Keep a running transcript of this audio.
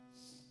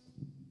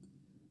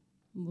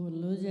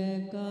बोलो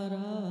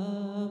जयकारा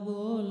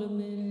बोल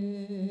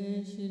मेरे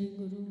श्री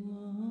गुरु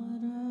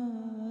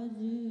महाराज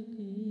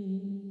की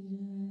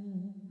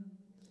जय।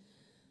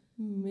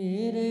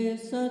 मेरे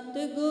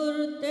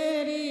सतगुरु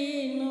तेरी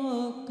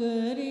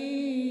नौकरी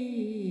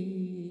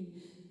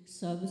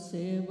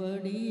सबसे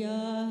बढ़िया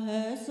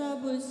है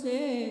सबसे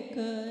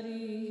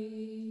खरी।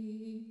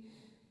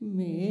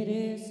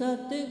 मेरे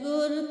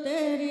सतगुरु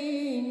तेरी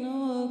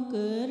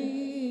नौकरी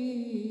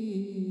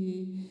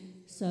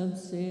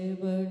सबसे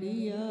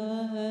बढ़िया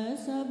है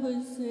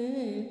सबसे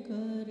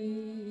खरी।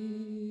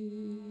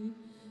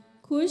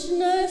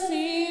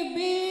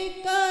 खुशनसीबी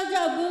का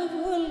जब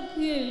फूल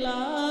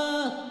खिला,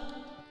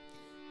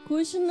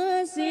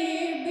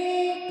 खुशनसीबी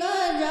का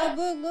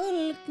जब गुल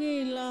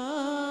खिला,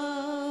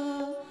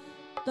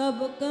 तब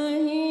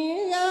कहीं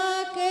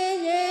जाके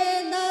ये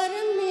दर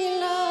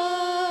मिला।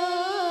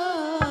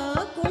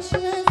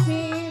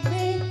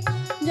 खुशनसीबी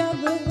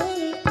जब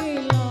गुल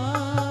खिला,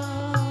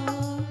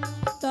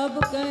 तब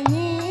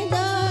कहीं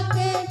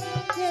जाके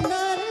ये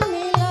दर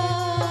मिला।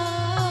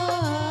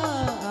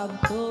 अब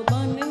तो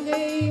बन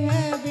गई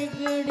है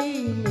बिगड़ी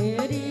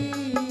मेरी,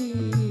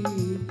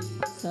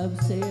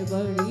 सबसे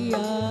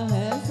बढ़िया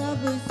है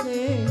सबसे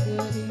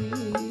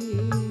गरीब।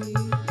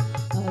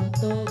 अब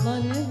तो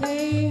बन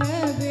गई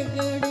है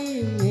बिगड़ी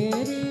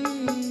मेरी,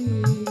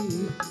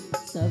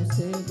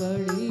 सबसे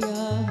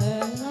बढ़िया है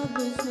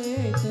सबसे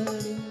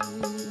गरीब।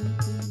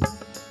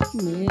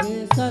 मेरे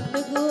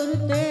सतगुरु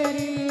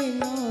तेरी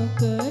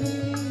नौकरी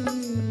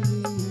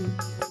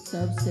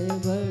सबसे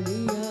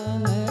बढ़िया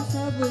है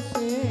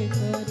सबसे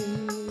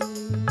गरीब।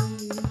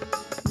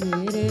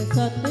 मेरे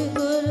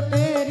सतगुरु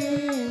तेरी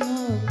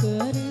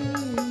नौकरी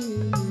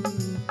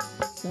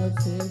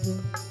सबसे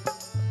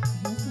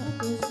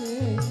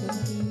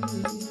गरीब।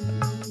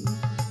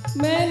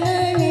 मैं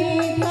नहीं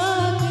था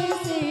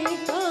किसी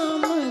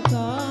काम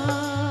का,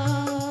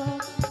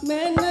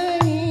 मैं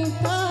नहीं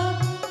था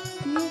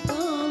किसी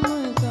काम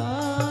का,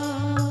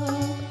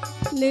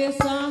 ले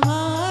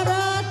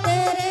सहारा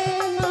तेरे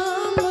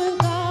नाम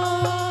का।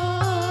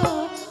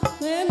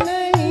 मैं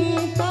नहीं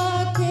था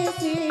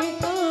किसी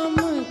काम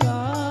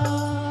का,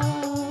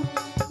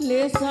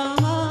 ले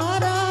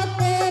सहारा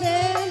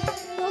तेरे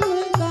नाम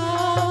का।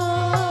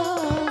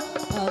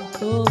 अब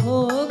तो हो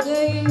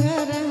गई है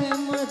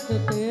रहमत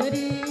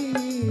तेरी,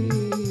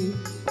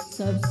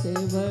 सबसे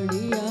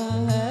बढ़िया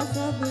है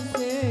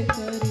सबसे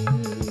खरी।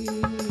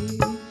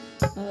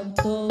 अब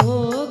तो हो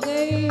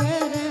गई है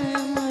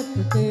रहमत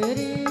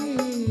तेरी,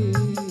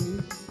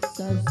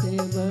 सबसे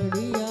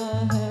बढ़िया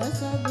है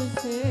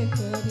सबसे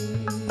खरी।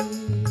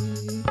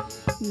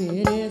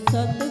 मेरे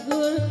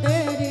सतगुरु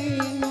तेरी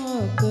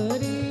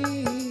नौकरी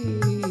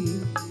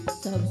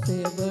सबसे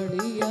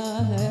बढ़िया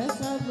है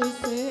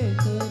सबसे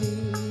खरी।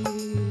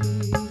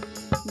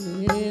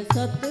 मेरे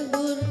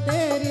सतगुरु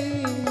तेरी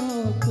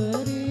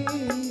नौकरी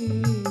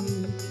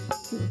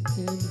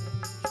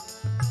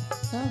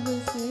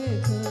सबसे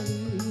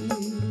खरी।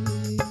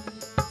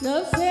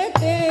 जब से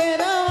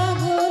तेरा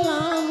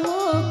गुलाम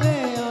हो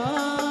गया,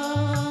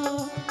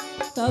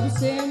 तब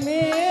से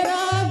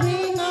मेरा भी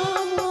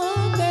नाम हो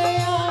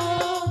गया।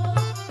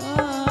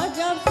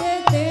 जब से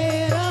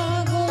तेरा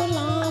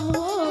गुलाम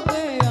हो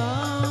गया,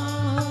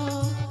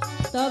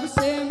 तब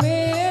से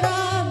मेरा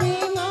भी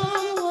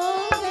नाम हो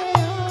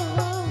गया।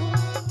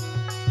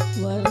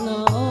 वरना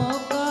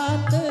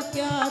औकात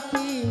क्या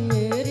थी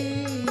मेरी,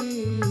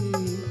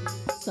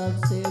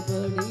 सबसे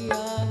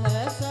बढ़िया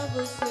है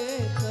सबसे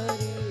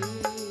खरी।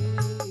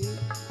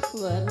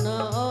 वरना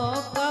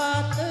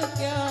औकात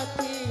क्या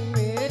थी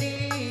मेरी,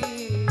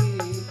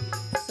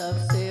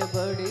 सबसे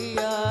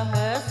बढ़िया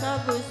है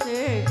सबसे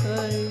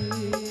खरी।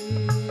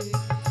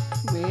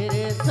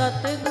 मेरे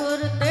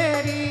सतगुरु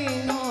तेरी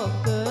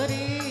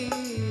नौकरी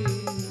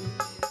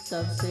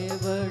सबसे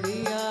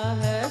बढ़िया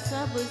है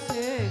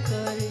सबसे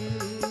खरी।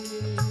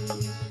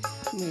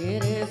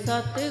 मेरे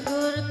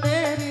सतगुरु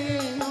तेरी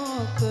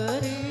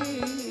नौकरी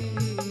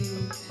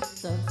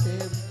सबसे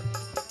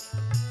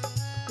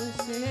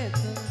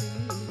खरी।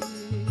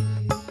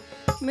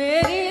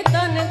 मेरी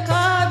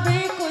तनख्वाह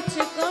भी कुछ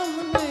कम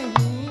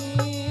नहीं,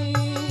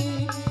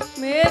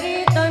 मेरी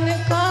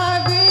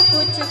तनख्वाह भी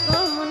कुछ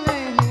कम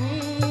नहीं।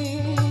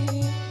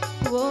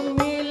 वो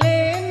मिले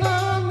ना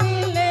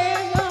मिले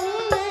गम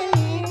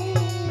नहीं,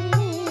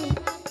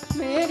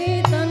 मेरी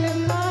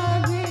तनख्वाह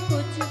भी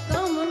कुछ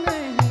कम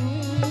नहीं।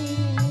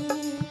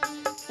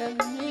 तब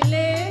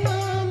मिले ना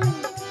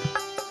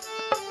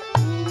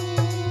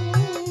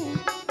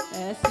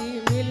ऐसी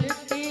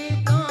मिलती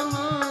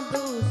कहाँ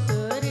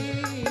दूसरी,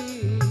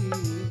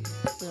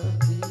 सब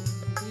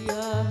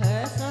दिया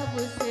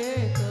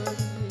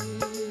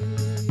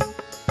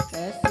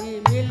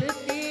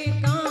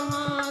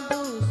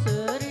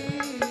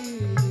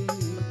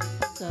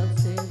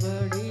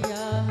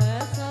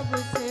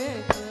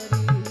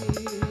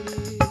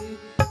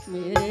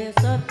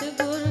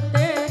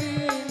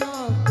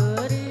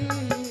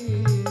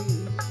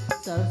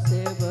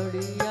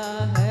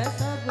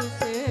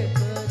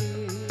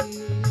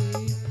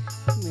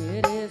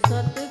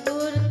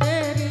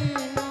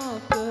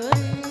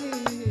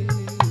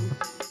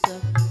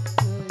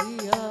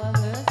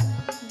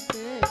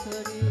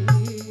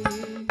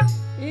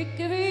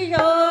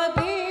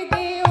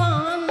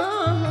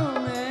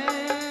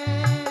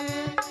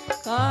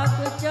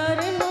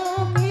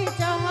चरणों की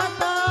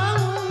चाहता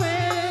हूँ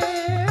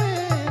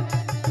मैं,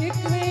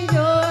 इतनी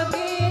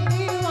योगी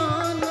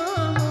दीवाना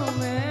हूँ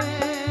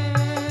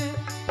मैं।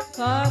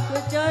 खाक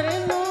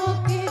चरणों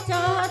की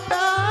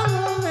चाहता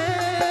हूँ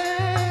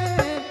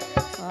मैं,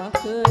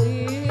 आखिरी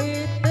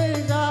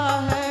इत्तजा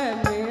है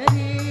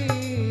मेरी,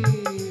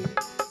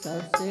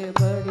 सबसे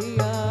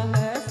बढ़िया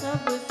है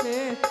सबसे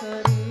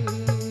खरी।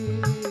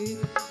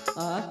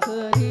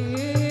 आखिरी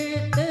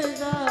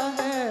इत्तजा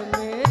है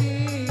मेरी,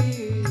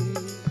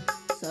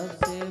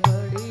 सबसे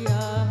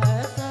बढ़िया है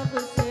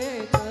सबसे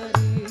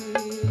खरी।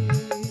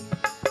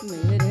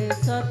 मेरे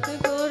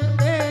सतगुर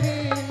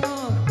तेरी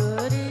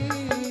नौकरी,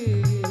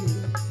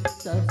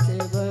 सबसे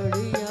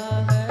बढ़िया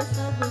है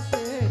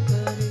सबसे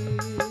खरी।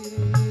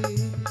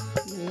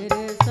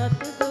 मेरे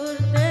सतगुर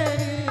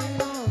तेरी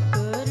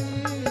नौकरी,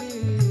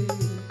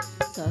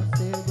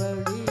 सबसे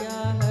बढ़िया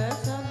है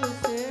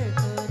सबसे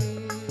खरी।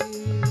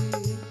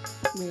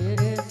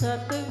 मेरे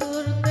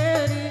सतगुर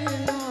तेरी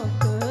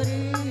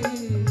नौकरी,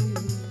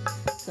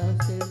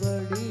 सबसे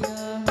बढ़िया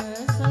है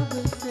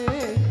सबसे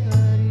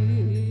खरी।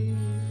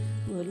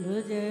 बोलो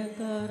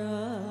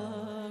जयकारा।